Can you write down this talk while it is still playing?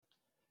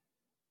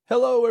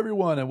Hello,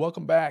 everyone, and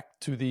welcome back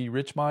to the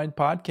Rich Mind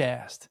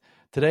Podcast.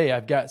 Today,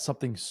 I've got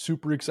something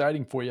super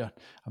exciting for you.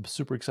 I'm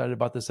super excited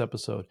about this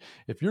episode.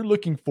 If you're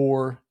looking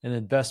for an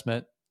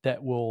investment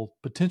that will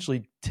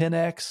potentially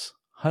 10x,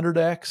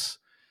 100x,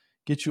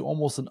 get you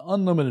almost an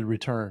unlimited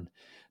return,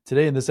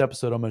 today in this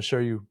episode, I'm going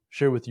to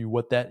share with you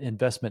what that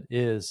investment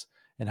is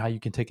and how you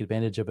can take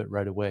advantage of it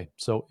right away.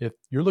 So, if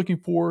you're looking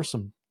for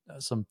some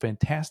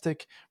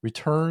fantastic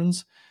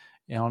returns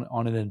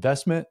on an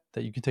investment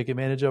that you can take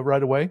advantage of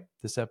right away,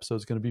 this episode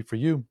is going to be for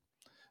you.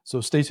 So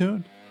stay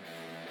tuned.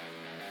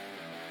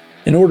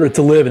 In order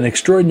to live an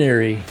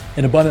extraordinary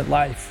and abundant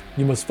life,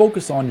 you must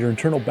focus on your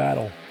internal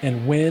battle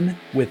and win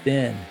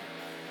within.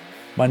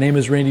 My name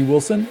is Randy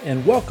Wilson,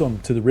 and welcome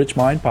to the Rich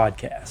Mind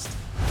Podcast.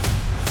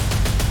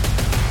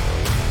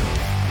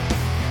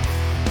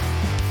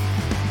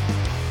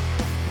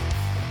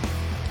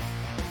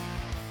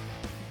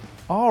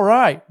 All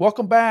right,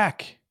 welcome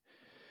back.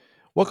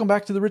 Welcome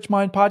back to the Rich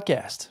Mind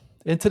Podcast.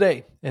 And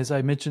today, as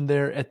I mentioned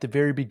there at the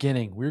very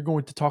beginning, we're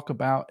going to talk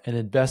about an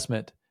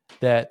investment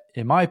that,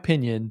 in my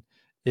opinion,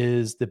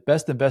 is the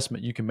best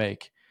investment you can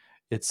make.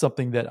 It's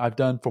something that I've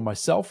done for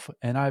myself,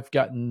 and I've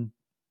gotten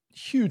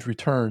huge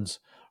returns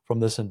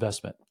from this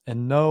investment.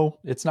 And no,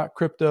 it's not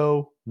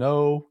crypto.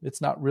 No, it's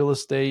not real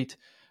estate.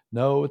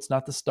 No, it's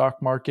not the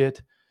stock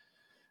market.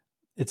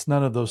 It's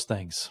none of those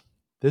things.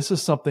 This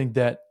is something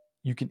that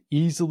you can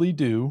easily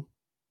do.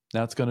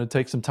 Now, it's going to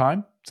take some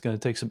time. It's going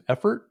to take some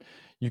effort.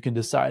 You can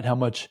decide how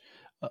much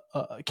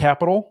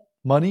capital,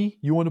 money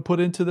you want to put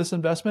into this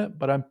investment.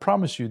 But I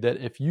promise you that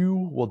if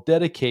you will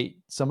dedicate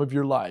some of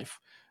your life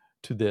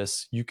to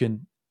this, you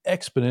can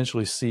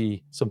exponentially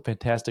see some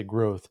fantastic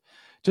growth,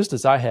 just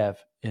as I have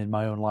in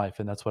my own life.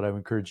 And that's what I would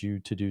encourage you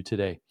to do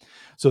today.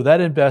 So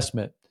that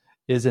investment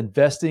is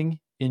investing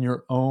in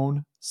your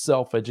own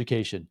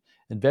self-education,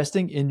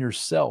 investing in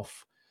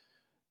yourself.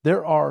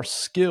 There are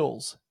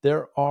skills,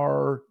 there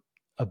are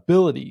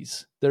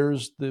abilities,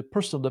 there's the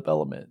personal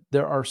development.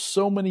 There are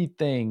so many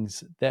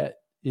things that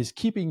is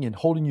keeping and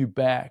holding you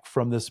back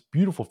from this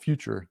beautiful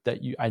future that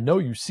I know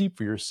you see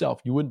for yourself.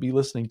 You wouldn't be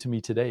listening to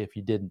me today if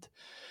you didn't.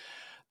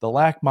 The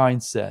lack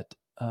mindset,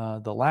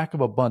 the lack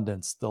of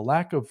abundance, the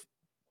lack of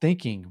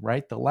thinking,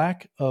 right? The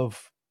lack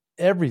of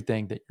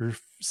everything that you're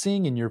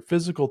seeing in your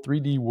physical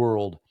 3D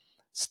world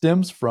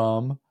stems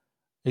from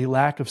a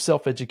lack of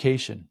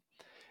self-education.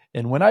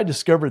 And when I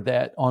discovered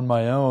that on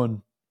my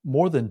own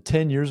more than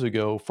 10 years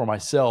ago for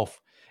myself,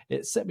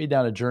 it set me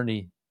down a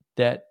journey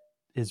that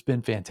has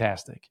been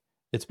fantastic.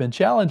 It's been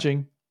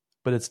challenging,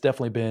 but it's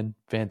definitely been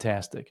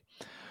fantastic.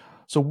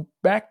 So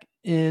back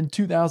in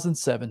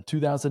 2007,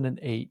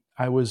 2008,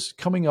 I was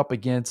coming up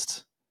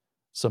against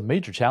some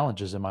major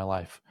challenges in my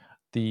life.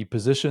 The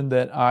position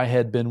that I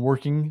had been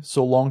working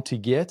so long to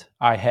get,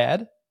 I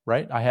had,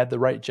 right? I had the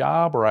right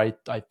job, or I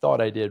thought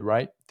I did,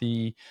 right?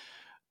 The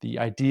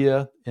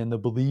idea and the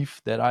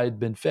belief that I had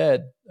been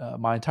fed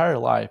my entire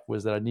life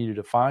was that I needed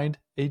to find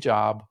a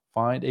job,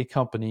 find a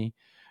company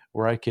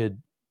where I could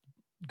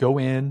go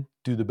in,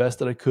 do the best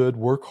that I could,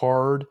 work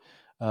hard,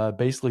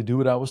 basically do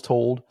what I was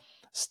told,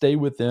 stay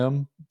with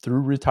them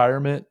through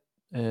retirement,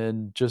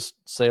 and just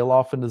sail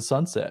off into the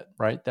sunset,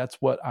 right?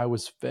 That's what I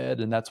was fed,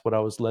 and that's what I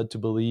was led to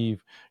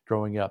believe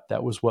growing up.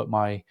 That was what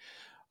my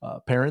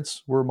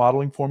parents were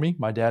modeling for me.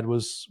 My dad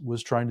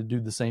was trying to do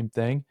the same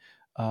thing.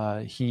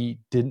 He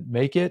didn't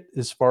make it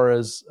as far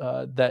as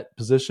that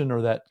position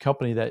or that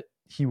company that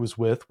he was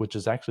with, which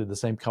is actually the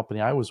same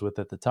company I was with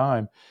at the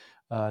time,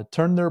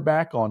 turned their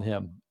back on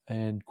him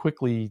and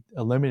quickly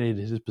eliminated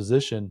his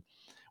position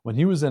when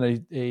he was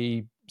in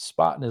a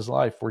spot in his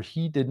life where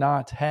he did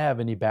not have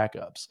any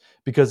backups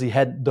because he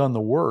hadn't done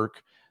the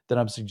work that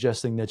I'm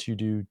suggesting that you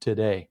do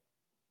today.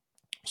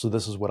 So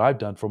this is what I've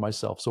done for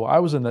myself. So I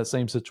was in that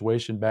same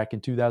situation back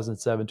in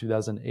 2007,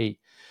 2008,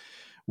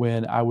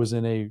 when I was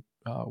in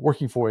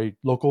working for a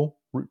local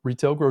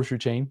retail grocery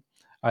chain.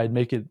 I had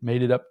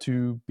made it up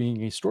to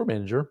being a store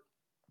manager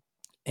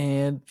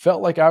and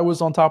felt like I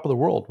was on top of the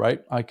world,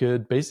 right? I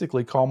could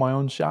basically call my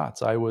own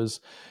shots. I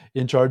was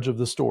in charge of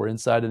the store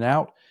inside and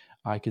out.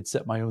 I could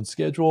set my own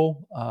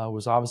schedule,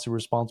 was obviously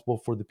responsible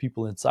for the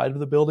people inside of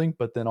the building,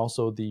 but then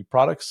also the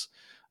products,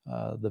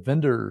 the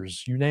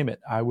vendors, you name it.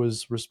 I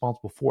was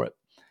responsible for it.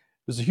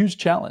 It was a huge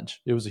challenge.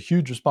 It was a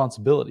huge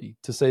responsibility.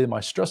 To say that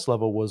my stress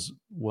level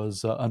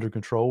was under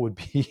control would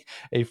be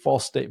a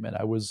false statement.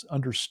 I was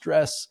under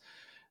stress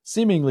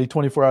seemingly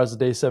 24 hours a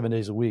day, 7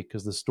 days a week,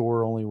 because the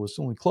store was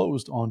only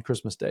closed on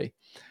Christmas Day.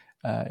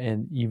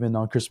 And even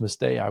on Christmas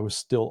Day, I was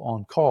still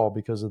on call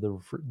because of the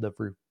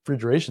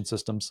refrigeration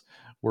systems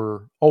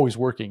were always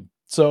working.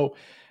 So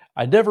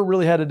I never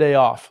really had a day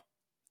off.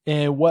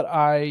 And what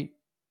my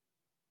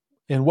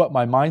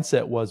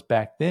mindset was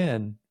back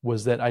then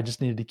was that I just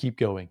needed to keep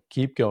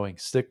going,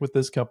 stick with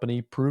this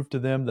company, prove to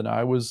them that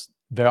I was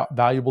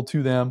valuable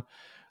to them.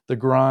 The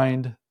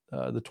grind,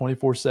 the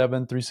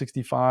 24/7,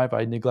 365,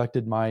 I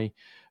neglected my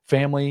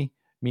family,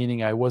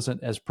 meaning I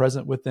wasn't as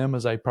present with them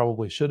as I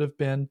probably should have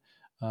been.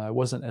 I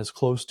wasn't as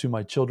close to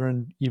my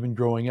children even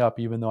growing up,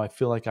 even though I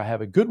feel like I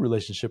have a good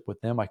relationship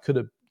with them. I could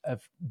have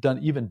have done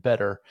even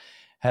better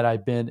had I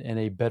been in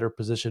a better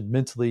position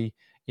mentally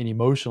and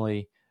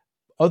emotionally,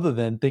 other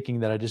than thinking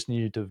that I just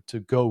needed to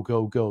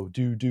go,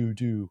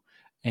 do,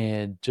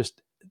 and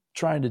just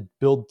trying to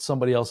build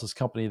somebody else's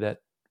company that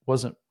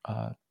wasn't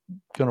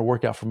going to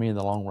work out for me in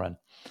the long run.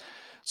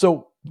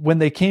 So when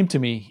they came to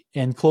me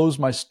and closed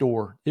my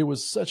store, it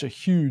was such a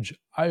huge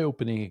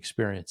eye-opening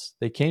experience.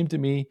 They came to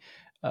me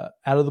out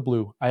of the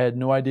blue. I had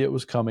no idea it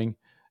was coming,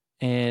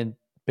 and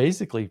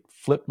basically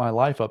flipped my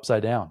life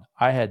upside down.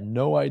 I had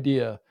no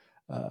idea,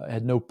 I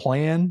had no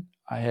plan,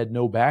 I had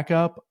no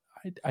backup.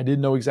 I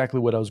didn't know exactly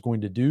what I was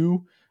going to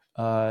do.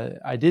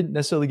 I didn't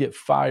necessarily get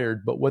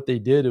fired, but what they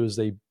did was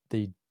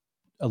they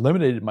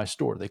eliminated my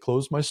store. They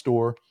closed my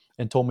store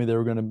and told me they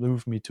were going to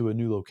move me to a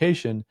new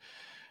location,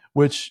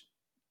 which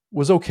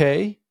was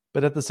okay.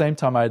 But at the same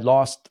time, I had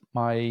lost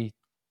my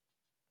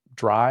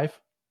drive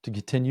to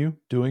continue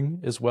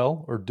doing as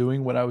well, or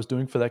doing what I was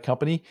doing for that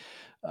company.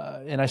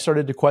 And I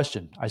started to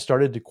question. I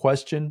started to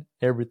question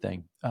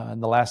everything.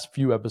 In the last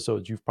few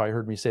episodes, you've probably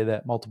heard me say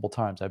that multiple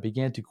times. I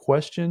began to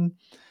question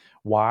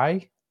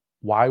why.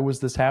 Why was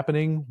this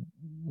happening?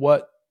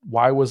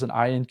 Why wasn't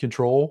I in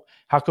control?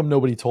 How come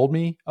nobody told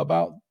me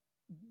about,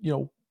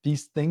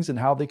 these things and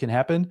how they can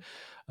happen?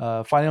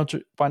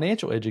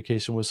 Financial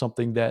education was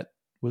something that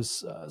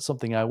was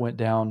something I went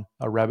down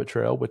a rabbit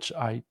trail,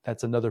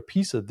 that's another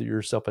piece of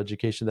your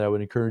self-education that I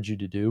would encourage you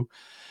to do.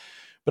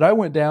 But I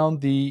went down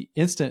the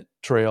instant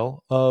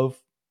trail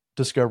of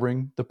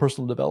discovering the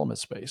personal development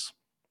space.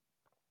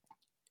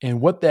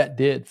 And what that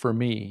did for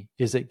me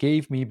is it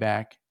gave me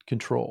back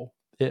control.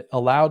 It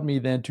allowed me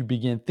then to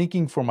begin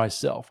thinking for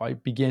myself. I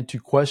began to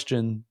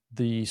question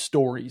the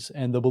stories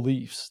and the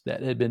beliefs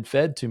that had been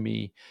fed to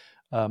me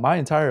my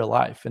entire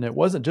life. And it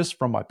wasn't just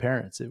from my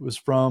parents. It was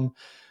from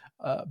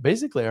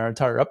basically our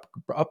entire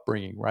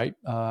upbringing, right?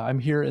 I'm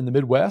here in the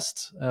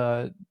Midwest,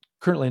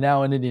 currently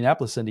now in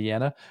Indianapolis,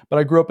 Indiana, but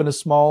I grew up in a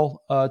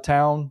small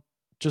town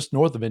just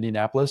north of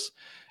Indianapolis.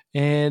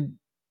 And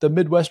the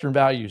Midwestern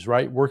values,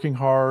 right? Working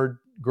hard,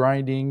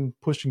 grinding,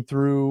 pushing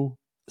through,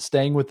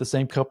 staying with the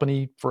same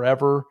company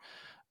forever,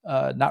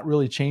 not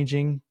really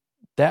changing.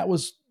 That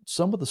was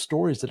some of the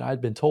stories that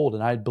I'd been told,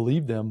 and I'd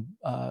believed them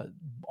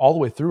all the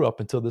way through up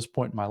until this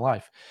point in my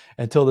life,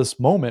 until this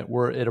moment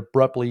where it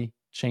abruptly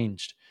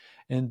changed.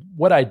 And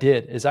what I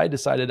did is I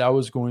decided I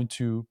was going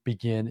to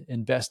begin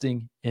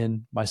investing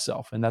in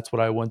myself. And that's what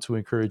I want to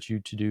encourage you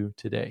to do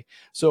today.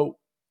 So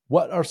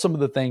what are some of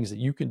the things that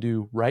you can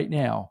do right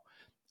now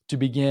to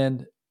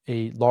begin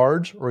a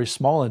large or a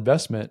small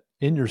investment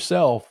in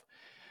yourself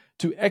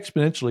to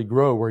exponentially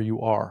grow where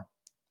you are?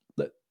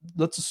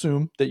 Let's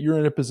assume that you're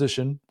in a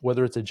position,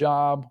 whether it's a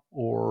job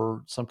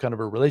or some kind of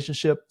a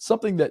relationship,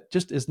 something that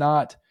just is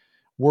not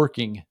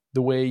working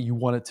the way you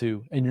want it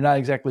to, and you're not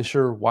exactly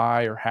sure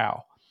why or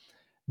how.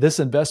 This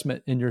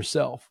investment in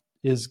yourself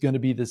is going to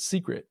be the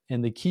secret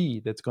and the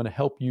key that's going to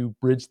help you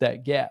bridge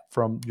that gap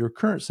from your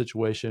current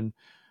situation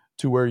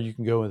to where you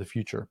can go in the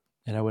future.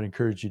 And I would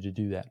encourage you to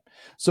do that.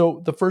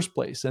 So the first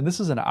place, and this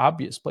is an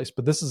obvious place,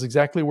 but this is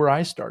exactly where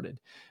I started.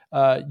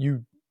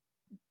 You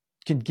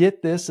can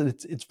get this, and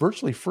it's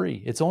virtually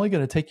free. It's only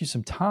going to take you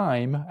some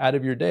time out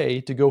of your day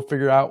to go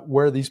figure out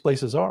where these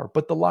places are.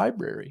 But the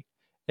library,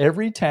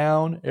 every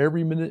town,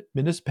 every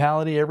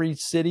municipality, every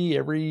city,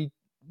 every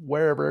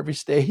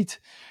state,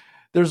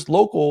 there's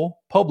local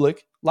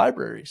public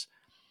libraries,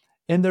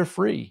 and they're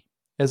free.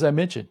 As I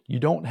mentioned, you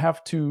don't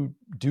have to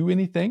do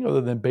anything other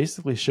than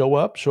basically show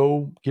up,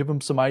 give them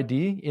some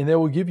ID, and they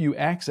will give you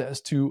access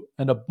to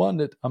an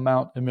abundant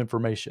amount of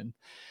information.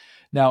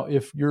 Now,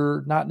 if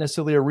you're not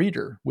necessarily a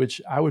reader,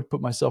 which I would put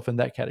myself in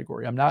that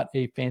category, I'm not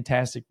a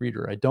fantastic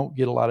reader. I don't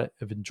get a lot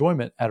of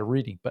enjoyment out of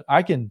reading, but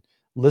I can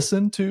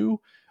listen to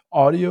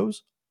audios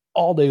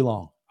all day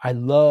long. I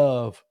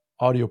love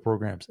audio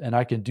programs, and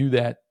I can do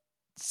that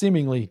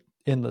seemingly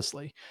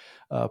endlessly.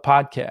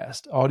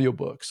 Podcast,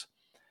 audiobooks.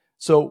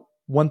 So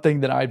one thing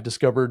that I've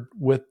discovered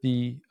with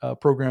the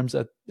programs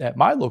at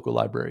my local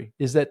library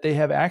is that they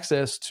have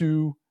access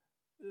to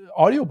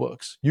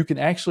audiobooks. You can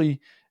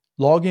actually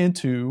log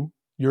into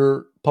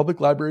your public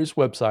library's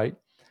website.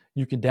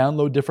 You can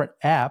download different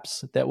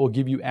apps that will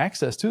give you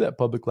access to that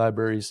public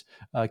library's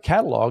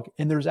catalog,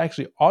 and there's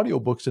actually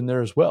audiobooks in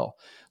there as well.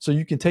 So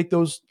you can take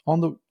those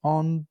on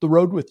the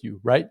road with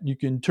you, right? You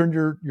can turn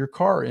your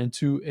car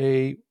into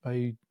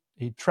a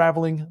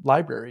traveling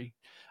library.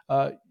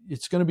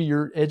 It's going to be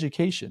your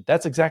education.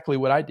 That's exactly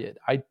what I did.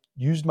 I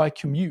used my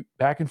commute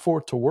back and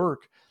forth to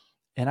work,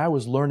 and I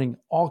was learning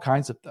all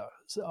kinds of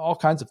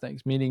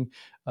things, meaning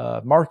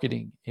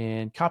marketing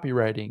and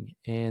copywriting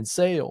and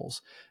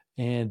sales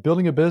and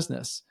building a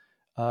business,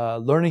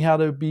 learning how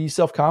to be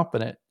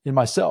self-confident in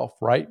myself,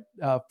 right?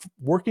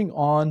 Working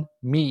on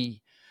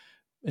me,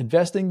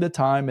 investing the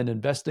time and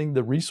investing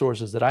the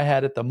resources that I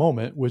had at the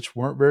moment, which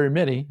weren't very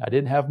many. I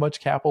didn't have much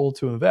capital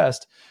to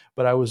invest,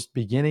 but I was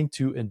beginning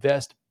to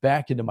invest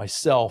back into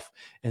myself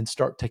and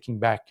start taking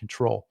back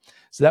control.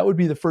 So that would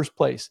be the first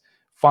place.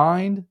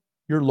 Find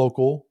your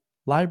local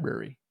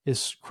library.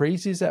 As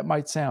crazy as that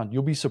might sound,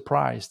 you'll be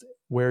surprised.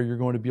 where you're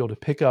going to be able to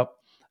pick up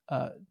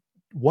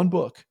one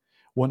book,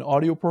 one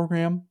audio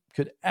program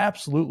could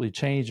absolutely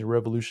change and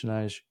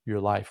revolutionize your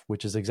life,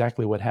 which is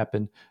exactly what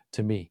happened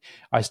to me.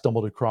 I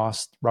stumbled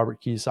across Robert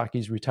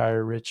Kiyosaki's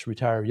Retire Rich,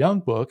 Retire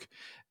Young book,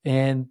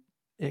 and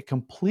it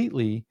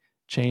completely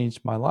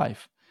changed my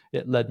life.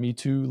 It led me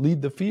to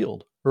Lead the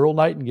Field, Earl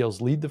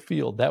Nightingale's Lead the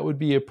Field. That would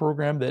be a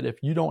program that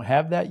if you don't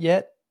have that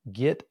yet,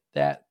 get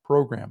that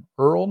program.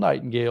 Earl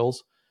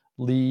Nightingale's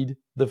Lead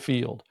the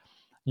Field.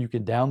 You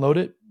can download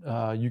it.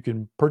 You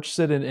can purchase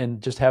it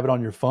and just have it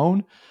on your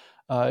phone.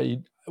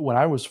 When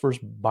I was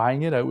first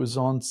buying it, I was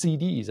on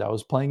CDs. I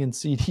was playing in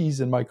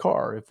CDs in my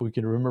car, if we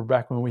can remember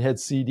back when we had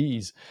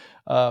CDs.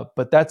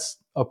 But that's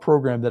a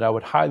program that I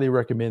would highly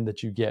recommend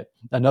that you get.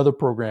 Another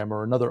program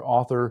or another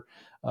author,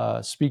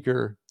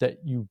 speaker that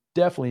you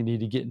definitely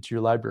need to get into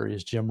your library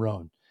is Jim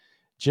Rohn.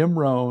 Jim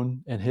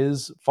Rohn and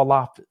his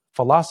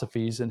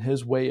philosophies and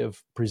his way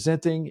of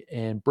presenting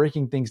and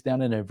breaking things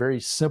down in a very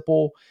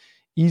simple,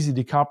 easy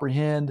to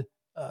comprehend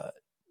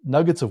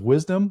nuggets of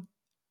wisdom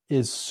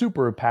is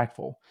super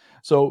impactful.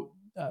 So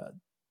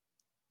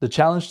the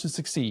Challenge to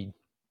Succeed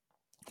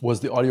was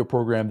the audio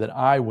program that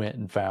I went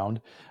and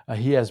found.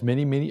 He has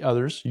many, many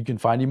others. You can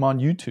find him on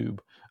YouTube.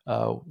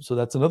 So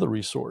that's another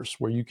resource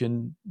where you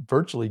can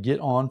virtually get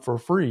on for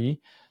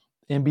free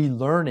and be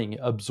learning,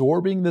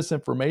 absorbing this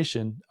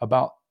information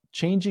about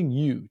changing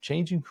you,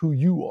 changing who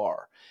you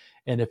are.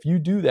 And if you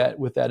do that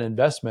with that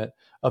investment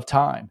of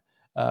time,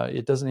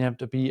 it doesn't have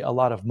to be a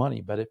lot of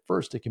money, but at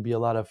first it can be a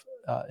lot of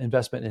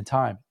investment in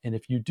time. And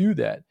if you do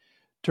that,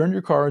 turn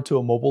your car into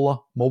a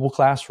mobile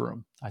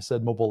classroom. I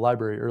said mobile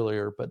library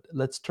earlier, but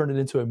let's turn it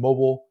into a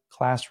mobile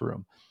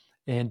classroom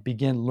and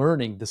begin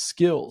learning the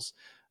skills,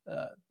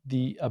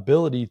 the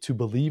ability to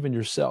believe in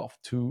yourself,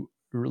 to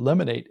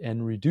eliminate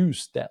and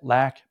reduce that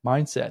lack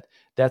mindset.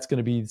 That's going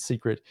to be the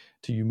secret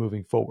to you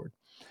moving forward.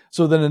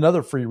 So then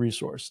another free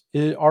resource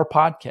is our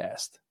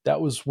podcast. That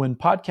was when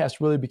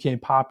podcasts really became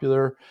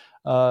popular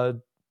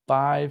 5,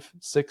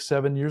 6,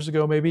 7 years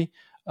ago, maybe.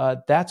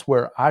 That's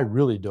where I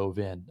really dove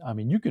in. I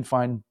mean, you can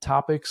find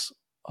topics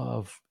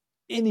of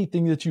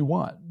anything that you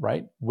want,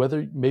 right?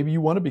 Whether maybe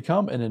you want to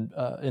become an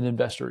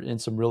investor in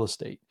some real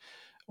estate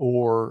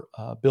or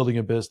building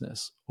a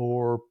business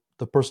or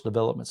the personal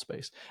development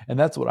space. And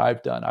that's what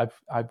I've done.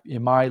 I've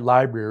in my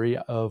library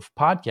of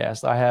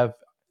podcasts, I have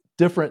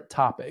different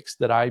topics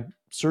that I'm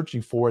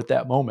searching for at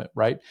that moment,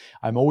 right?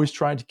 I'm always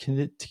trying to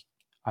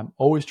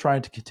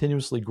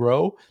continuously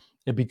grow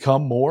and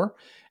become more.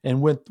 And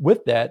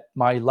with that,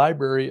 my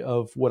library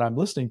of what I'm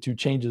listening to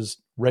changes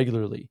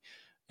regularly.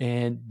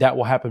 And that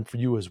will happen for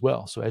you as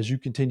well. So as you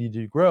continue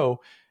to grow,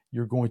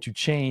 you're going to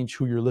change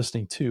who you're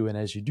listening to. And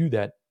as you do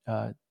that,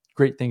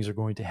 great things are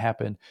going to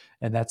happen.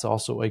 And that's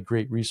also a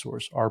great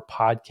resource. Our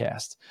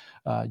podcast,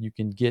 you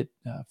can get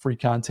free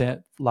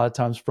content a lot of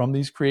times from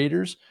these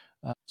creators.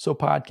 So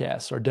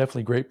podcasts are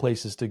definitely great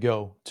places to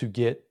go to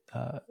get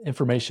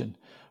information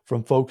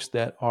from folks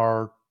that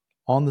are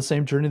on the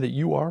same journey that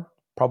you are,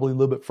 probably a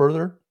little bit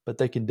further, but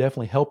they can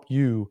definitely help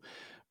you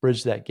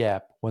bridge that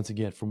gap once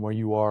again from where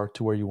you are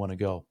to where you want to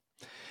go.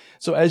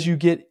 So as you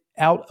get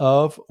out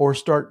of or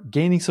start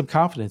gaining some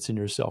confidence in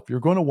yourself, you're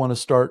going to want to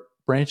start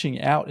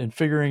branching out and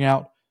figuring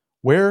out,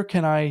 where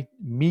can I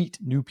meet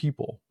new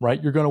people,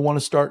 right? You're going to want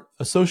to start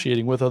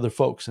associating with other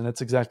folks. And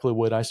that's exactly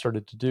what I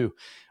started to do.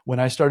 When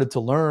I started to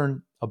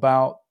learn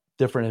about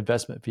different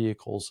investment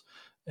vehicles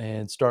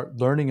and start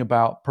learning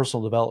about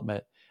personal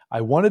development,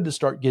 I wanted to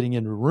start getting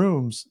into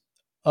rooms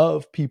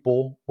of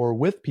people or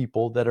with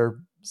people that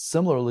are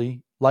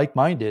similarly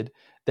like-minded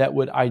that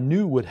I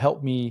knew would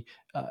help me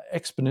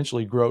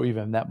exponentially grow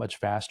even that much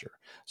faster.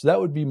 So that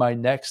would be my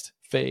next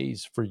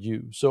phase for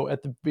you. So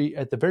at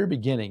the very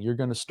beginning, you're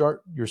going to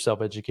start your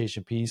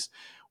self-education piece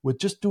with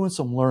just doing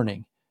some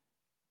learning,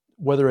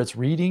 whether it's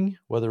reading,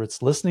 whether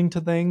it's listening to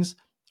things,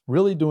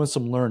 really doing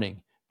some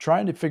learning,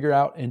 trying to figure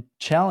out and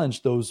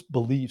challenge those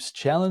beliefs,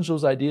 challenge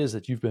those ideas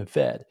that you've been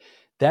fed.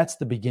 That's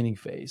the beginning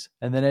phase.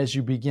 And then as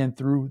you begin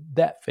through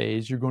that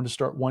phase, you're going to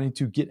start wanting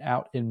to get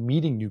out and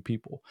meeting new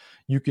people.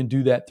 You can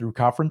do that through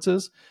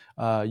conferences.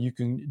 You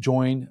can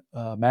join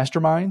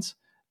masterminds.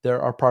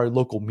 There are probably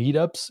local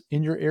meetups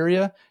in your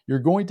area. You're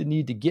going to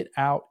need to get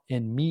out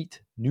and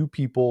meet new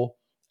people,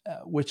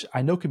 which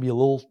I know can be a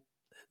little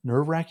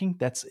nerve-wracking.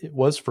 It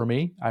was for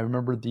me. I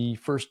remember the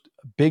first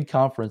big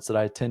conference that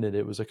I attended.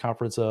 It was a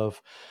conference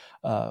of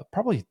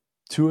probably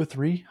 200 or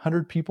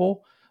 300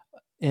 people.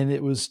 And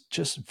it was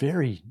just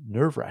very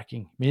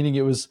nerve-wracking, meaning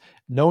it was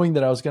knowing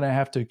that I was going to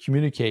have to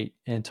communicate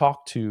and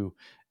talk to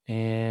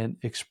and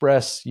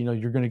express,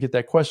 you're going to get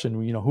that question,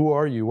 who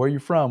are you? Where are you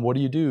from? What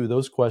do you do?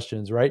 Those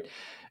questions, right?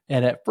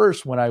 And at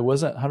first, when I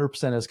wasn't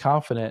 100% as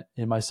confident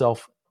in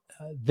myself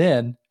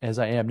then as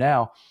I am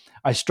now,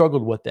 I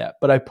struggled with that,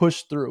 but I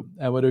pushed through.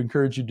 I would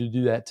encourage you to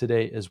do that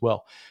today as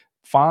well.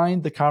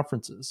 Find the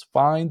conferences,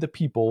 find the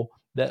people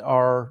that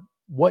are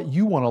what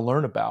you want to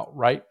learn about,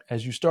 right?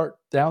 As you start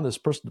down this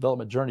personal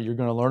development journey, you're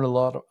going to learn a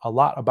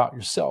lot about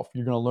yourself.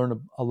 You're going to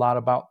learn a lot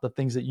about the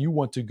things that you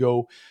want to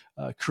go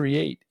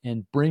create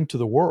and bring to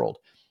the world.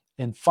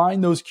 and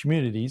find those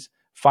communities,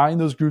 find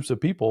those groups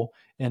of people,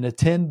 and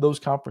attend those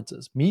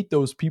conferences, meet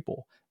those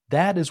people.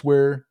 That is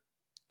where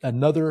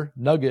another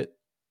nugget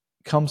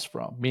comes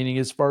from, meaning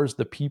as far as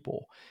the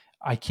people.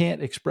 I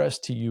can't express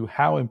to you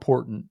how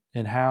important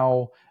and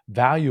how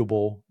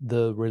valuable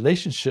the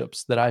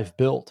relationships that I've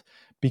built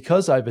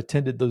because I've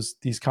attended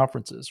these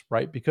conferences,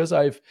 right? Because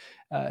I've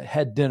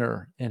had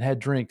dinner and had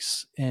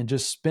drinks and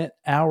just spent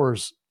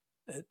hours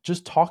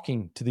just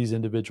talking to these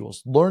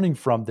individuals, learning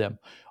from them,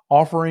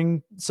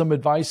 offering some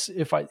advice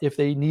if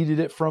they needed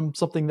it from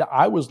something that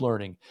I was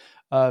learning.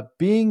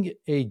 Being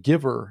a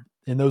giver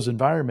in those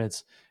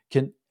environments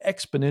can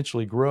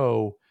exponentially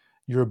grow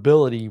your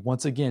ability,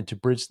 once again, to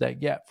bridge that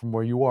gap from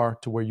where you are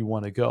to where you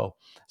want to go.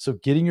 So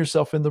getting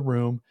yourself in the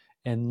room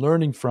and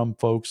learning from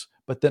folks,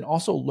 but then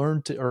also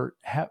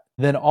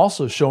then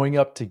also showing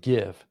up to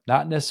give,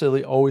 not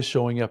necessarily always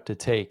showing up to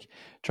take.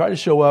 Try to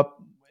show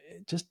up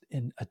just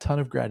in a ton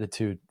of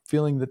gratitude,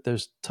 feeling that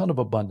there's a ton of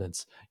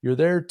abundance. You're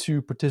there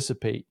to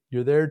participate.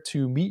 You're there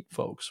to meet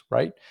folks,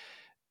 right?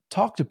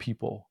 Talk to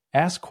people,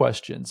 ask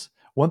questions.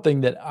 One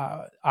thing that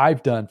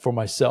I've done for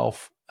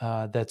myself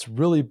that's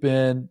really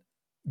been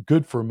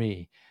good for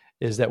me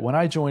is that when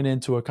I join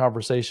into a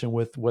conversation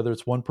with whether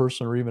it's one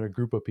person or even a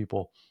group of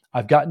people,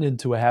 I've gotten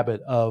into a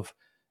habit of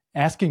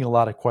asking a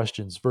lot of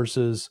questions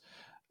versus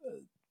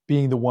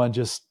being the one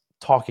just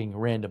talking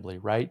randomly,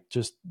 right?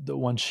 Just the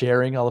one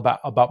sharing all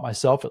about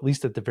myself, at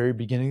least at the very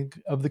beginning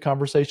of the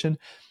conversation.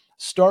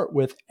 Start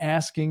with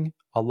asking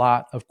a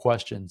lot of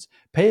questions.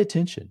 Pay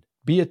attention,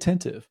 be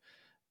attentive.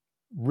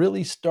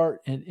 Really start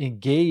and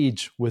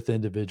engage with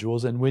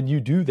individuals. And when you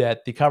do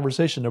that, the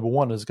conversation, number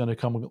one, is going to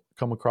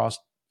come across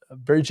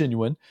very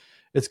genuine.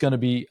 It's going to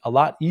be a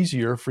lot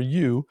easier for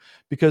you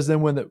because then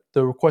when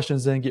the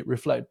questions then get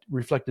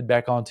reflected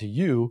back onto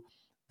you,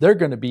 they're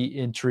going to be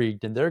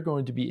intrigued and they're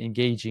going to be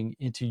engaging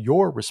into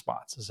your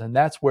responses. And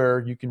that's where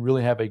you can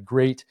really have a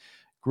great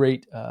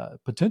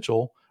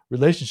potential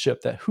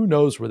relationship that who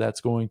knows where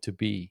that's going to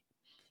be.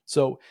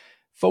 So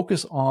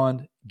focus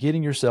on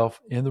getting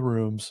yourself in the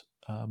rooms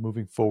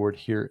moving forward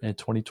here in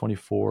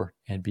 2024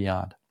 and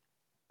beyond.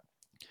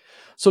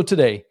 So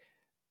today,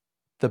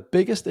 the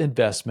biggest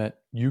investment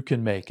you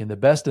can make and the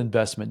best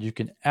investment you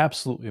can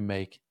absolutely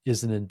make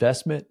is an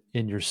investment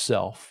in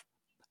yourself.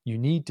 You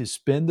need to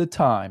spend the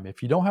time.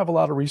 If you don't have a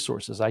lot of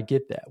resources, I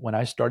get that. When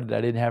I started, I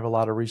didn't have a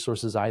lot of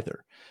resources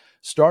either.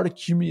 Start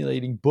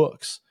accumulating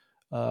books.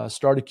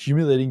 Start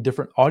accumulating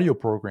different audio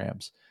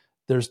programs.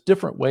 There's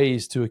different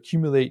ways to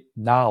accumulate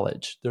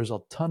knowledge. There's a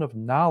ton of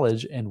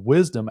knowledge and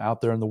wisdom out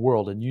there in the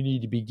world, and you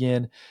need to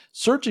begin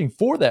searching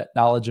for that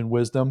knowledge and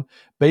wisdom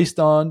based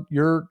on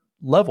your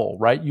level,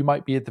 right? You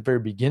might be at the very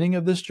beginning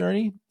of this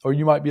journey, or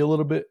you might be a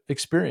little bit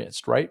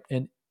experienced, right?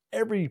 And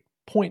every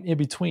point in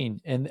between,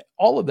 and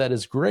all of that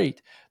is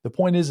great. The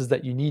point is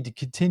that you need to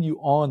continue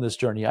on this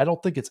journey. I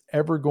don't think it's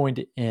ever going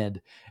to end,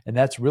 and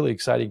that's really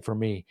exciting for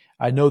me.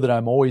 I know that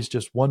I'm always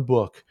just one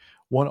book,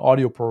 one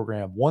audio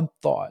program, one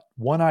thought,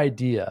 one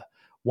idea,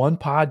 one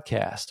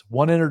podcast,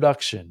 one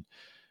introduction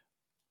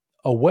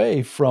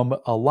away from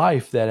a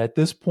life that at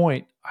this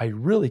point I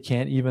really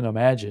can't even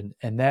imagine.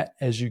 And that,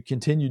 as you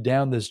continue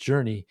down this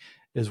journey,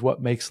 is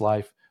what makes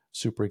life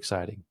super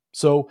exciting.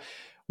 So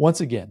once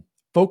again,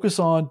 focus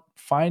on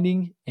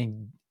finding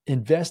and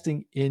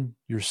investing in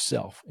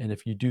yourself. And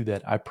if you do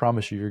that, I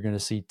promise you're going to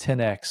see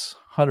 10x,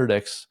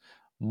 100x,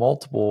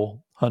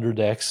 multiple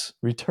 100x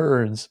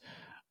returns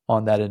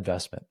on that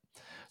investment.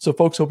 So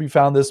folks, hope you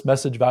found this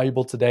message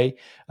valuable today.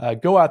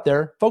 Go out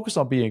there, focus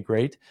on being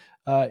great,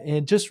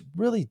 and just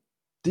really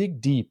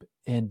dig deep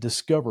and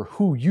discover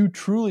who you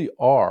truly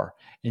are.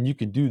 And you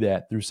can do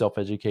that through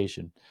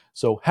self-education.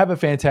 So have a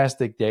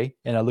fantastic day,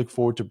 and I look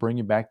forward to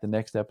bringing back the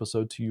next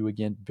episode to you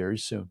again very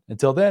soon.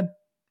 Until then,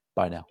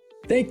 bye now.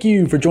 Thank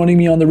you for joining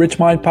me on the Rich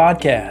Mind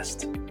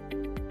Podcast.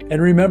 And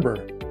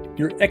remember,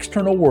 your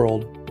external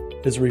world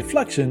is a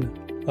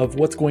reflection of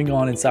what's going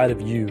on inside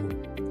of you.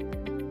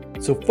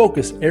 So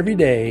focus every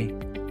day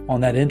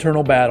on that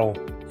internal battle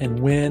and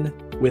win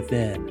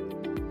within.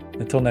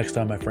 Until next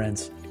time, my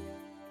friends.